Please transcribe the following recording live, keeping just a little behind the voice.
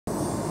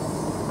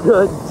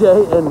Good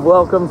day and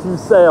welcome to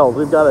sales.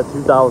 We've got a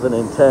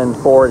 2010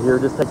 Ford here.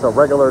 Just takes a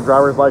regular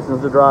driver's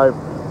license to drive.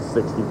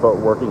 60-foot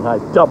working height,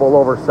 double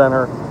over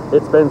center.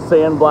 It's been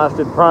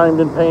sandblasted,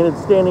 primed, and painted.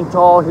 Standing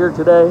tall here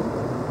today.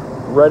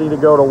 Ready to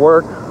go to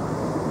work.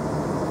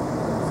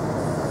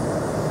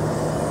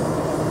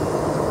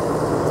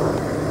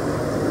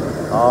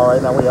 All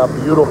right, now we have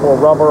beautiful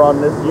rubber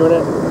on this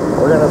unit.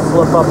 We're going to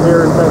slip up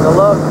here and take a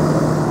look.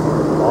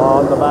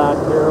 On the back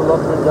here,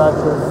 look, we got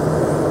your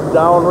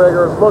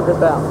downriggers. Look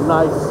at that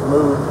nice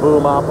smooth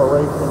boom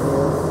operation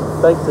here.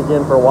 Thanks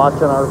again for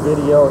watching our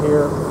video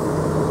here.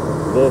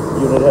 This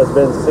unit has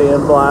been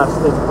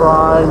sandblasted,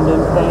 primed, and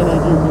painted.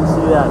 You can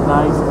see that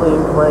nice clean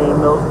frame,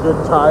 those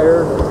good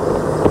tires.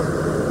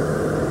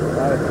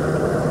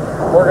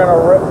 We're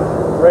gonna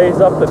raise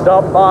up the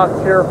dump box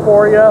here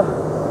for you.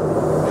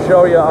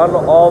 Show you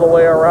all the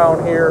way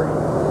around here.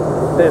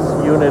 This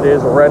unit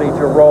is ready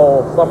to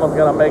roll. Someone's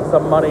gonna make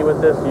some money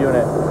with this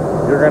unit.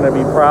 You're going to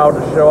be proud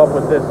to show up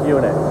with this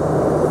unit.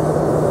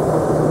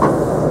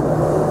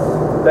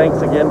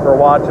 Thanks again for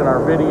watching our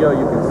video.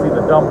 You can see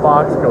the dump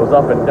box goes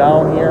up and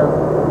down here.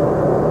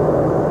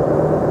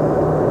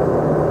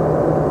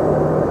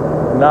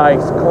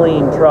 Nice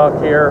clean truck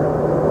here.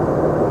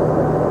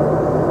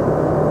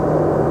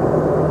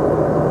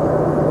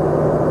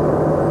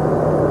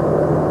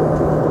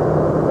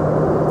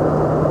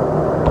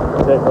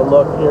 Take a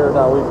look here.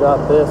 Now we've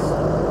got this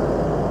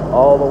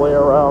all the way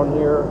around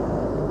here.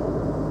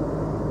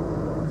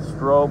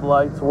 Strobe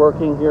lights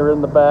working here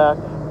in the back.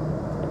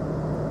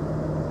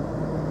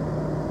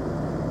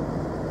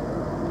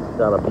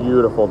 Got a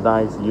beautiful,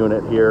 nice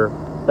unit here.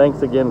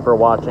 Thanks again for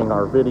watching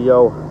our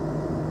video.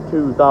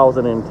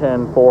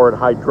 2010 Ford,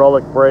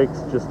 hydraulic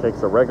brakes, just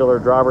takes a regular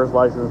driver's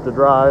license to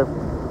drive.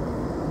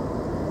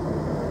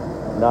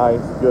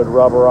 Nice, good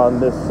rubber on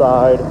this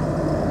side.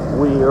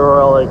 We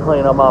really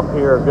clean them up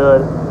here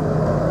good.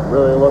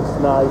 Really looks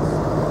nice.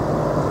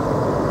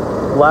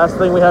 Last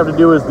thing we have to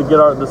do is to get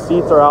the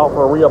seats are out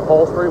for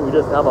reupholstery. We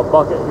just have a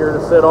bucket here to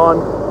sit on,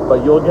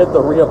 but you'll get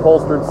the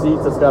reupholstered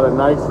seats. It's got a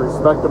nice,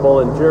 respectable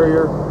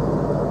interior.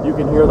 You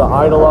can hear the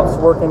idle ups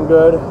working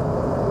good.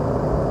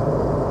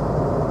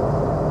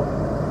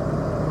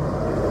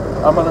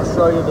 I'm going to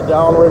show you the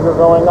downrigger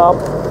going up.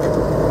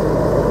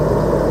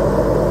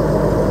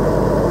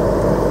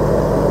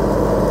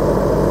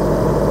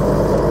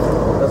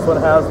 This one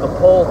has the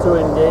pull to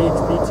engage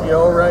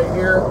PTO right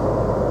here.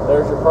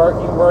 There's your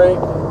parking brake.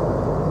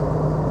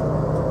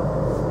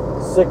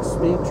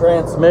 6-speed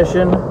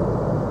transmission.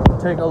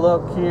 Take a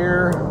look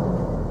here.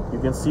 You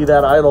can see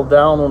that idle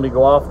down when we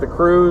go off the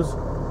cruise.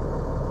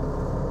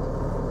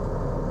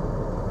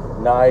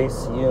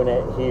 Nice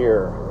unit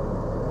here.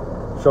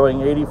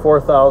 Showing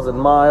 84,000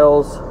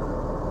 miles.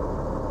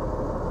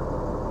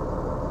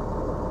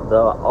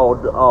 The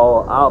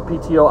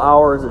PTO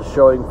hours is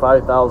showing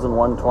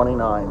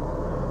 5,129.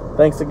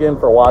 Thanks again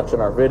for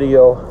watching our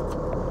video.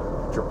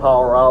 Put your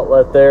power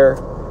outlet there.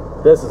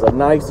 This is a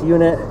nice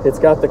unit. It's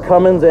got the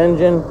Cummins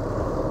engine.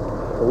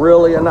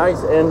 Really a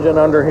nice engine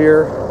under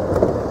here.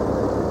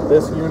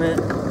 This unit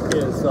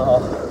is,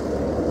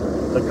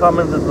 the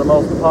Cummins is the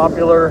most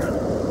popular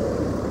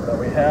that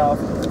we have.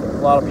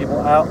 A lot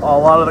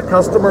of the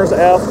customers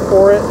ask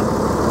for it.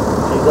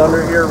 She's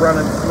under here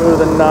running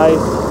smooth and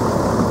nice.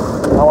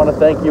 I want to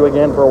thank you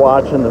again for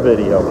watching the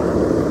video.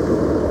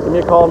 Give me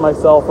a call on my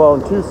cell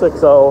phone,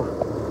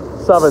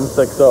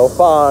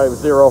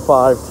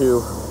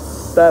 260-760-5052.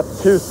 That's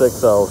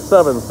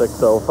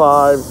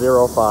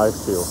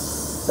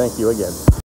 260-760-5052. Thank you again.